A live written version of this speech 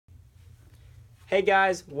Hey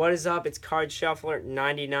guys, what is up? It's Card Shuffler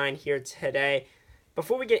 99 here today.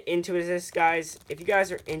 Before we get into this, guys, if you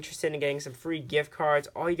guys are interested in getting some free gift cards,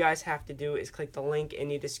 all you guys have to do is click the link in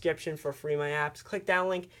the description for Free My Apps. Click that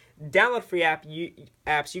link, download free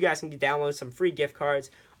apps. You guys can download some free gift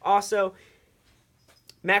cards. Also,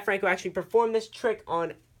 Matt Franco actually performed this trick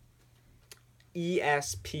on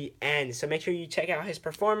ESPN, so make sure you check out his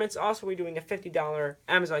performance. Also, we're doing a $50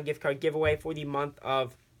 Amazon gift card giveaway for the month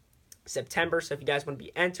of September. So if you guys want to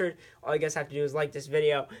be entered, all you guys have to do is like this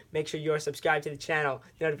video, make sure you're subscribed to the channel,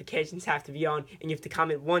 the notifications have to be on, and you have to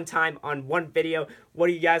comment one time on one video. What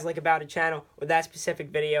do you guys like about the channel or that specific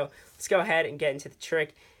video? Let's go ahead and get into the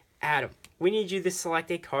trick. Adam, we need you to select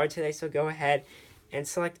a card today, so go ahead and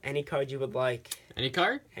select any card you would like. Any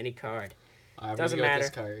card? Any card. Doesn't matter. With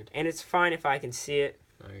this card. And it's fine if I can see it.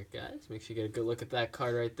 Alright guys, make sure you get a good look at that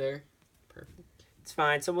card right there. Perfect. It's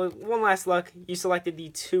fine. So one last look. You selected the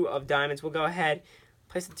 2 of diamonds. We'll go ahead,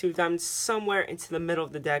 place the 2 of diamonds somewhere into the middle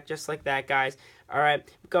of the deck, just like that, guys. All right,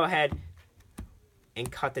 go ahead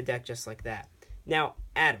and cut the deck just like that. Now,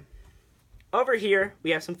 Adam, over here,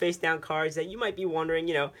 we have some face-down cards that you might be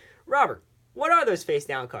wondering, Robert, what are those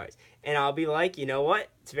face-down cards? And I'll be like, you know what?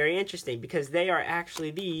 It's very interesting because they are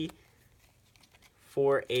actually the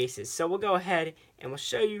 4 aces. So we'll go ahead and we'll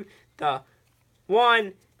show you the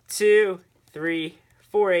 1, 2, 3,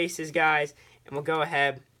 4 aces, guys, and we'll go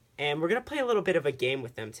ahead and we're going to play a little bit of a game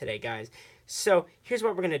with them today, guys. So here's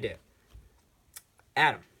what we're going to do.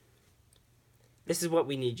 Adam, this is what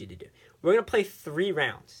we need you to do. We're going to play 3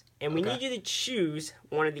 rounds, and we need you to choose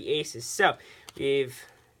one of the aces. So we have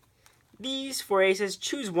these 4 aces.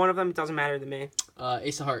 Choose one of them. It doesn't matter to me.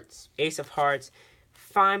 Ace of hearts. Ace of hearts.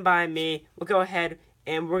 Fine by me. We'll go ahead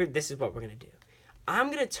and this is what we're going to do.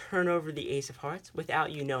 I'm going to turn over the ace of hearts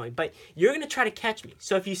without you knowing, but you're going to try to catch me.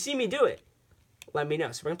 So if you see me do it, let me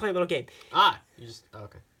know. So we're going to play a little game. You just,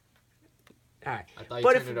 okay. All right. I thought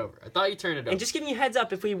you turned it over. And just giving you a heads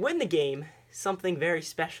up, if we win the game, something very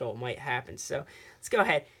special might happen. So let's go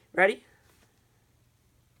ahead. Ready?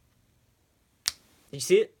 Did you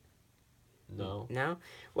see it? No. No?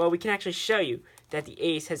 Well, we can actually show you that the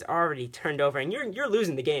ace has already turned over, and you're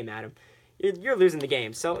losing the game, Adam. You're losing the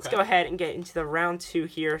game. So let's go ahead and get into the round 2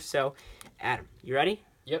 here. So, Adam, you ready?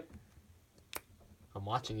 Yep. I'm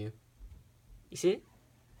watching you. You see it?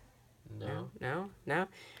 No. No?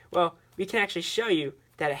 Well, we can actually show you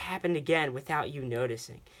that it happened again without you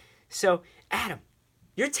noticing. So, Adam,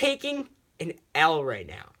 you're taking an L right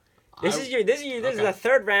now. This is the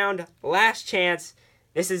 3rd round, last chance.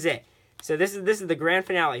 This is it. So this is the grand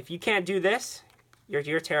finale. If you can't do this,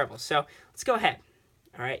 you're terrible. So let's go ahead.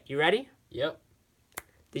 All right, you ready? Yep.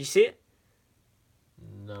 Did you see it?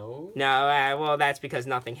 No. No, well, that's because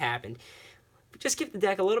nothing happened. Just give the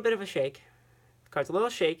deck a little bit of a shake. The card's a little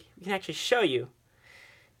shake. We can actually show you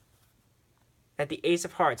that the ace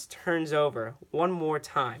of hearts turns over one more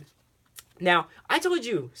time. Now, I told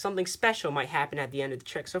you something special might happen at the end of the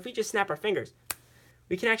trick. So if we just snap our fingers,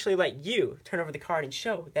 we can actually let you turn over the card and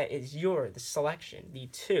show that it's the selection, the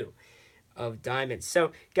 2 of diamonds.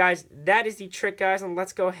 So, guys, that is the trick, guys, and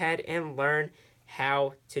let's go ahead and learn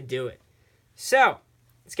how to do it. So,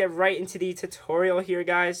 let's get right into the tutorial here,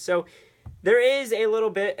 guys. So, there is a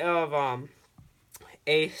little bit of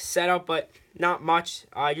a setup, but not much.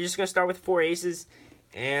 You're just going to start with 4 aces,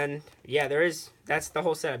 and yeah, that's the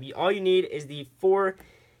whole setup. All you need is the 4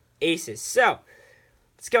 aces. So,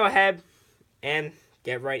 let's go ahead and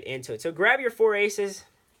get right into it. So, grab your 4 aces.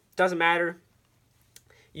 Doesn't matter.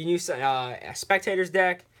 You can use a spectator's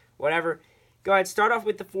deck, whatever. Go ahead, start off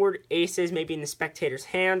with the 4 aces, maybe in the spectator's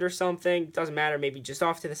hand or something. Doesn't matter, maybe just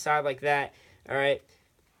off to the side like that. All right.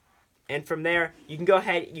 And from there, you can go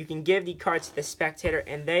ahead, you can give the cards to the spectator,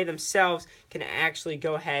 and they themselves can actually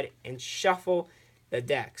go ahead and shuffle the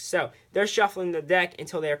deck. So they're shuffling the deck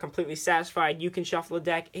until they are completely satisfied. You can shuffle the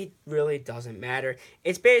deck. It really doesn't matter.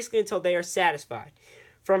 It's basically until they are satisfied.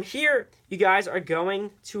 From here, you guys are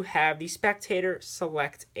going to have the spectator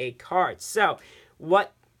select a card. So,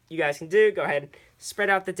 what you guys can do, go ahead and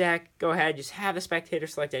spread out the deck. Go ahead, just have the spectator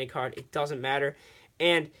select any card. It doesn't matter.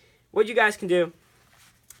 And what you guys can do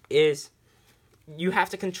is you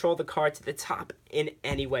have to control the card to the top in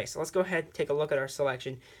any way. So, let's go ahead and take a look at our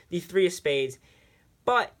selection. The 3 of spades.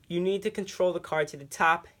 But you need to control the card to the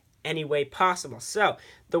top any way possible. So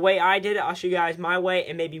the way I did it, I'll show you guys my way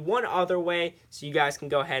and maybe one other way so you guys can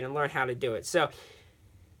go ahead and learn how to do it. So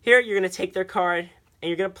here you're going to take their card and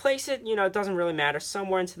you're going to place it, it doesn't really matter,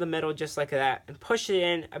 somewhere into the middle just like that, and push it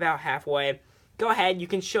in about halfway. Go ahead, you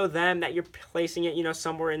can show them that you're placing it,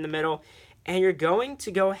 somewhere in the middle, and you're going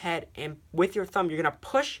to go ahead and with your thumb, you're going to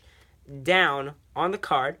push down on the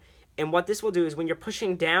card And what this will do is when you're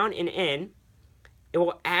pushing down and in, it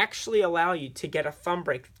will actually allow you to get a thumb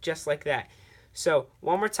break just like that. So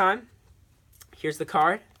one more time. Here's the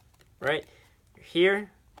card, right? You're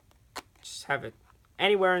here. Just have it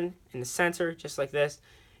anywhere in the center, just like this.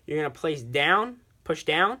 You're going to place down, push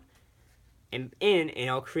down, and in, and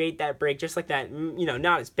it'll create that break just like that. You know,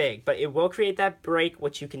 not as big, but it will create that break,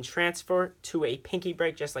 which you can transfer to a pinky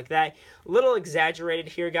break just like that. A little exaggerated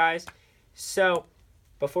here, guys. So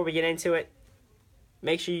before we get into it,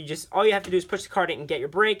 make sure all you have to do is push the card in and get your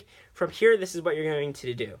break. From here, this is what you're going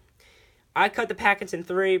to do. I cut the packets in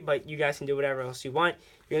 3, but you guys can do whatever else you want.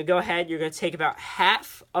 You're going to go ahead, you're going to take about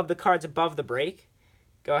half of the cards above the break.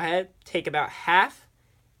 Go ahead, take about half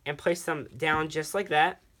and place them down just like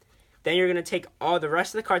that. Then you're going to take all the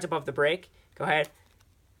rest of the cards above the break. Go ahead,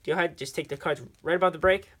 just take the cards right above the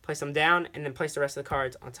break, place them down, and then place the rest of the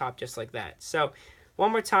cards on top just like that. So,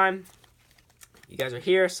 one more time. You guys are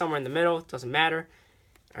here, somewhere in the middle, it doesn't matter.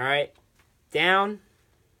 All right, down,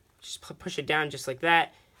 just push it down just like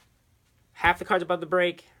that. Half the cards above the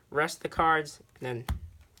break, rest of the cards, and then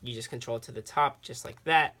you just control it to the top just like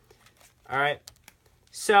that. All right,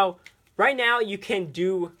 so right now you can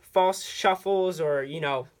do false shuffles or, you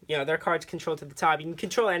know, their cards controlled to the top. You can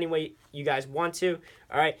control it any way you guys want to,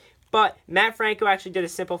 all right? But Matt Franco actually did a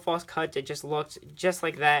simple false cut that just looks just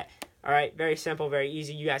like that, all right? Very simple, very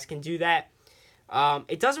easy. You guys can do that.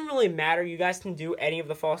 It doesn't really matter. You guys can do any of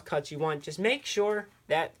the false cuts you want. Just make sure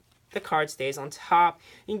that the card stays on top.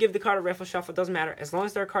 You can give the card a riffle shuffle. It doesn't matter. As long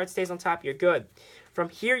as their card stays on top, you're good. From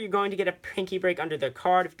here, you're going to get a pinky break under their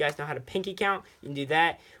card. If you guys know how to pinky count, you can do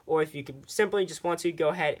that. Or if you can simply just want to, go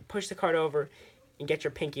ahead and push the card over and get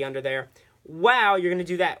your pinky under there. Wow, you're going to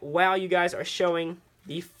do that while you guys are showing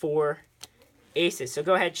the 4 aces. So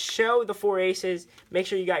go ahead, show the 4 aces. Make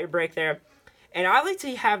sure you got your break there. And I like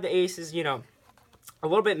to have the aces, you know, a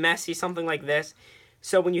little bit messy, something like this.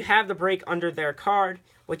 So when you have the break under their card,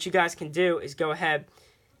 what you guys can do is go ahead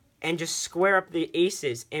and just square up the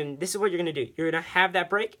aces. And this is what you're going to do. You're going to have that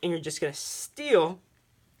break, and you're just going to steal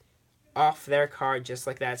off their card just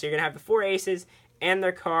like that. So you're going to have the 4 aces and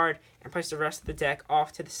their card and place the rest of the deck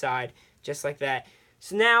off to the side just like that.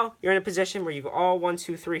 So now you're in a position where you've all 1,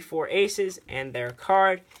 2, 3, 4 aces and their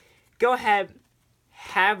card. Go ahead,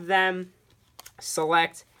 have them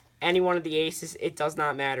select any one of the aces. It does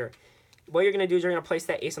not matter. What you're going to do is you're going to place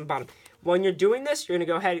that ace on the bottom. When you're doing this, you're going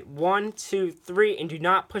to go ahead 1, 2, 3, and do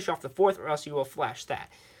not push off the 4th or else you will flash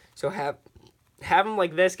that. So have them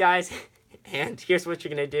like this, guys. And here's what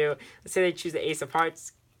you're going to do. Let's say they choose the ace of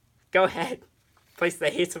hearts. Go ahead, place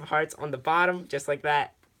the ace of hearts on the bottom, just like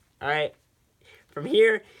that. All right. From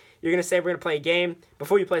here, you're going to say we're going to play a game.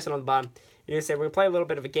 Before you place it on the bottom, you're going to say we're going to play a little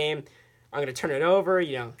bit of a game. I'm going to turn it over,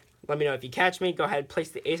 you know. Let me know if you catch me. Go ahead, place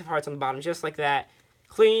the ace of hearts on the bottom, just like that.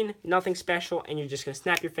 Clean, nothing special, and you're just going to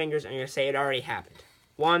snap your fingers, and you're going to say it already happened.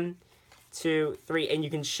 1, 2, 3, and you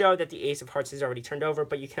can show that the ace of hearts is already turned over,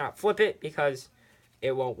 but you cannot flip it because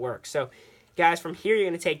it won't work. So, guys, from here, you're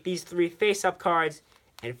going to take these 3 face-up cards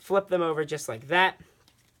and flip them over just like that.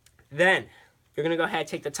 Then, you're going to go ahead and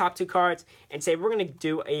take the top 2 cards and say, we're going to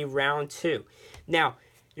do a round 2. Now,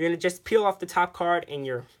 you're going to just peel off the top card in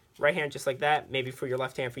your right hand just like that, maybe for your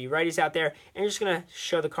left hand for you righties out there, and you're just going to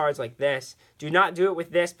show the cards like this. Do not do it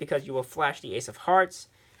with this because you will flash the ace of hearts,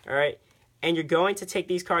 all right? And you're going to take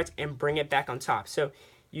these cards and bring it back on top. So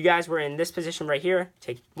you guys were in this position right here.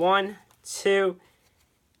 Take 1, 2,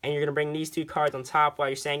 and you're going to bring these 2 cards on top while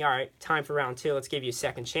you're saying, all right, time for round 2. Let's give you a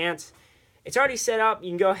second chance. It's already set up.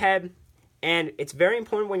 You can go ahead, and it's very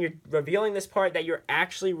important when you're revealing this part that you're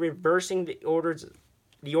actually reversing the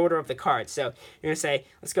order of the cards. So you're going to say,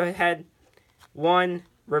 let's go ahead, 1,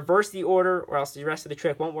 reverse the order, or else the rest of the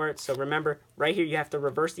trick won't work. So remember, right here you have to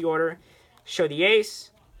reverse the order, show the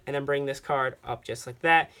ace, and then bring this card up just like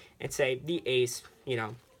that, and say the ace, you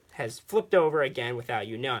know, has flipped over again without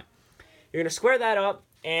you knowing. You're going to square that up,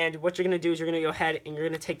 and what you're going to do is you're going to go ahead and you're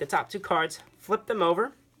going to take the top 2 cards, flip them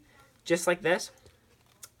over, just like this.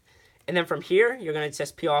 And then from here, you're going to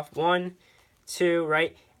just peel off 1, 2,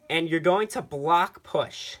 right? And you're going to block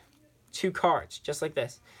push 2 cards, just like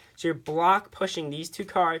this. So you're block pushing these 2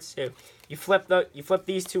 cards. So you flip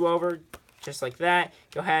these 2 over, just like that.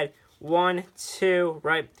 Go ahead, 1, 2,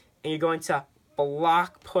 right? And you're going to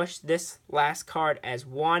block push this last card as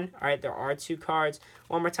 1. All right, there are 2 cards.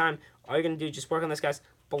 One more time. All you're going to do is just work on this, guys.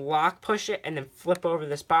 Block push it, and then flip over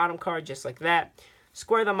this bottom card, just like that.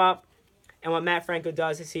 Square them up. And what Matt Franco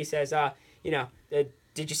does is he says, you know,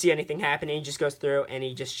 did you see anything happen? And he just goes through and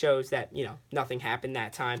he just shows that, you know, nothing happened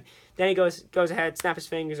that time. Then he goes ahead, snap his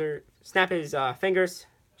fingers,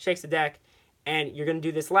 shakes the deck, and you're going to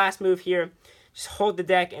do this last move here. Just hold the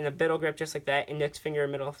deck in a middle grip just like that. Index finger,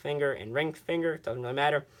 middle finger, and ring finger. Doesn't really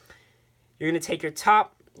matter. You're going to take your thumb.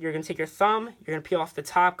 You're going to peel off the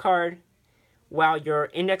top card, while your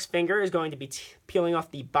index finger is going to be peeling off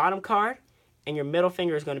the bottom card, and your middle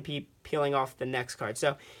finger is going to be peeling off the next card.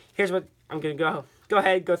 So here's what I'm going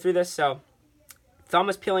to go through this. So thumb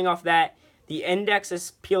is peeling off that. The index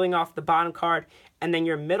is peeling off the bottom card, and then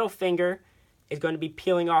your middle finger is going to be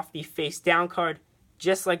peeling off the face down card,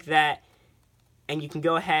 just like that. And you can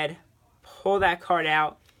go ahead, pull that card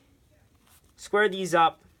out, square these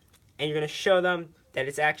up, and you're going to show them that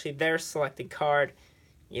it's actually their selected card,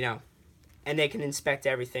 you know, and they can inspect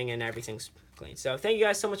everything and everything's clean. So thank you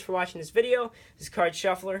guys so much for watching this video. This is Card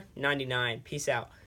Shuffler 99. Peace out.